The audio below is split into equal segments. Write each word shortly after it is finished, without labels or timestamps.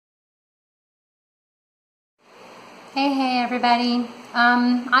Hey everybody.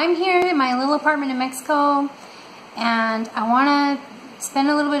 I'm here in my little apartment in Mexico, and I want to spend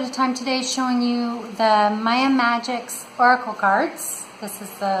a little bit of time today showing you the Maya Majiks Oracle Cards. This is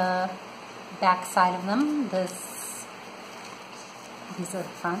the back side of them. These are the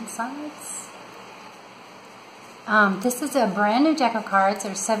front sides. This is a brand new deck of cards.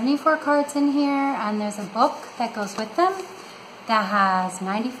 There's 74 cards in here, and there's a book that goes with them that has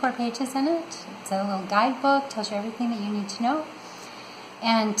 94 pages in it. It's a little guidebook, tells you everything that you need to know.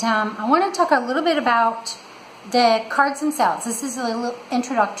 And I want to talk a little bit about the cards themselves. This is a little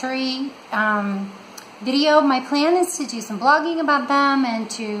introductory video. My plan is to do some blogging about them and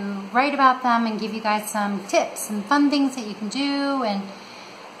to write about them and give you guys some tips and fun things that you can do, and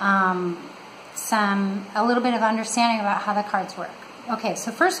a little bit of understanding about how the cards work. Okay,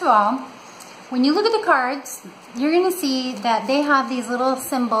 so first of all, when you look at the cards, you're going to see that they have these little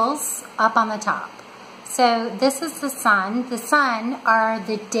symbols up on the top. So this is the sun. The sun are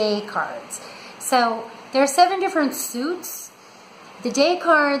the day cards. So there are 7 different suits. The day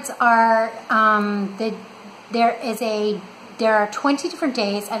cards are, there are 20 different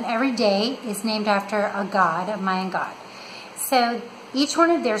days, and every day is named after a god, a Mayan god. So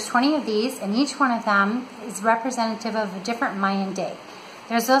there's 20 of these, and each one of them is representative of a different Mayan day.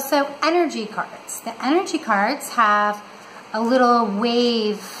 There's also energy cards. The energy cards have a little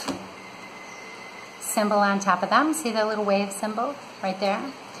wave symbol on top of them. See the little wave symbol right there?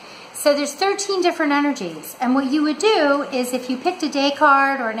 So there's 13 different energies. And what you would do is, if you picked a day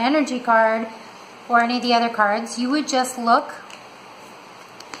card or an energy card or any of the other cards, you would just look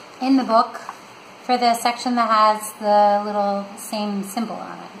in the book for the section that has the little same symbol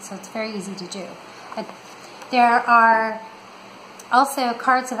on it. So it's very easy to do. There are also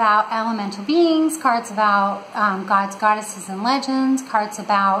cards about elemental beings, cards about gods, goddesses, and legends, cards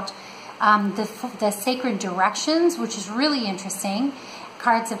about the sacred directions, which is really interesting,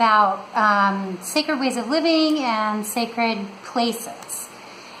 cards about sacred ways of living and sacred places.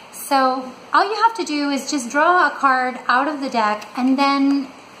 So all you have to do is just draw a card out of the deck, and then,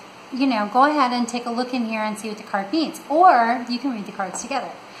 you know, go ahead and take a look in here and see what the card means. Or you can read the cards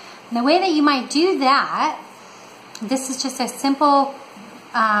together. And the way that you might do that, this is just a simple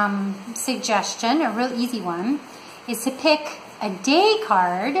suggestion, a real easy one, is to pick a day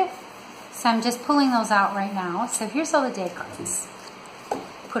card. So I'm just pulling those out right now. So here's all the day cards.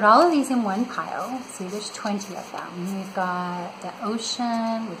 Put all of these in one pile. See, there's 20 of them. We've got the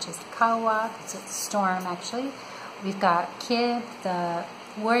ocean, which is the kawa, because it's storm actually. We've got Kib, the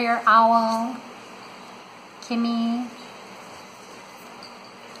warrior owl, Kimi,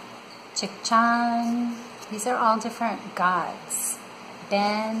 Chikchan. These are all different gods.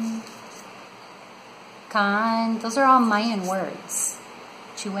 Ben, Khan, those are all Mayan words.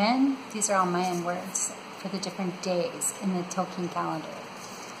 Chuen, these are all Mayan words for the different days in the Tzolkin calendar.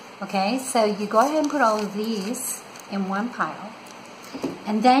 Okay, so you go ahead and put all of these in one pile.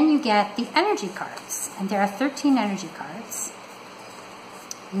 And then you get the energy cards. And there are 13 energy cards.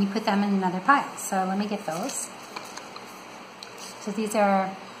 And you put them in another pile. So let me get those. So this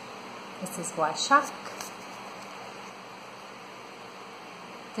is Washak.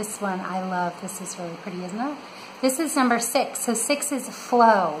 This one I love. This is really pretty, isn't it? This is number 6. So 6 is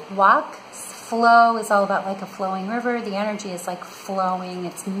flow. Wak, flow is all about like a flowing river. The energy is like flowing.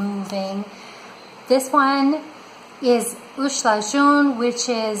 It's moving. This one is Ushlajun, which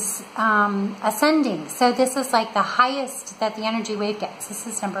is ascending. So this is like the highest that the energy wave gets. This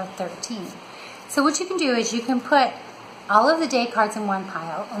is number 13. So what you can do is you can put all of the day cards in one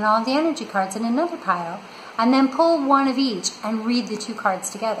pile and all of the energy cards in another pile, and then pull one of each and read the 2 cards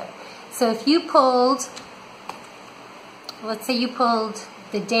together. So if you pulled, let's say you pulled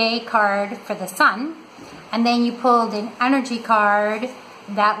the day card for the sun, and then you pulled an energy card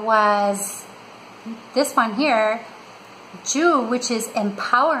that was this one here, Ju, which is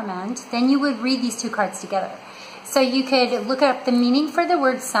empowerment, then you would read these 2 cards together. So you could look up the meaning for the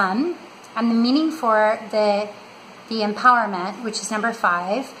word sun and the meaning for the empowerment, which is number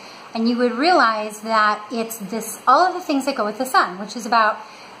 5, and you would realize that it's all of the things that go with the sun, which is about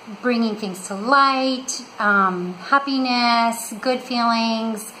bringing things to light, happiness, good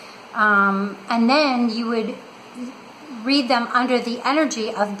feelings, and then you would read them under the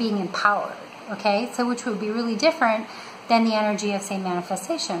energy of being empowered, okay? So which would be really different than the energy of, say,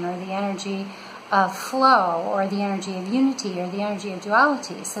 manifestation, or the energy of flow, or the energy of unity, or the energy of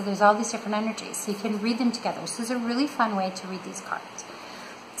duality. So there's all these different energies, so you can read them together. So this is a really fun way to read these cards.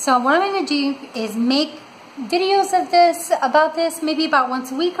 So what I'm going to do is make videos of this, about this, maybe about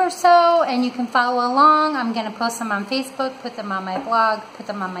once a week or so, and you can follow along. I'm going to post them on Facebook, put them on my blog, put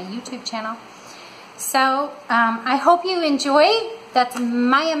them on my YouTube channel. So I hope you enjoy. That's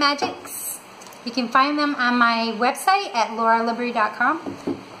Maya Majiks. You can find them on my website at lauralibri.com,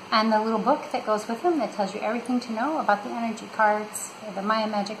 and the little book that goes with them that tells you everything to know about the energy cards, or the Maya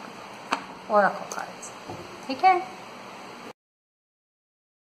Majiks Oracle Cards. Take care.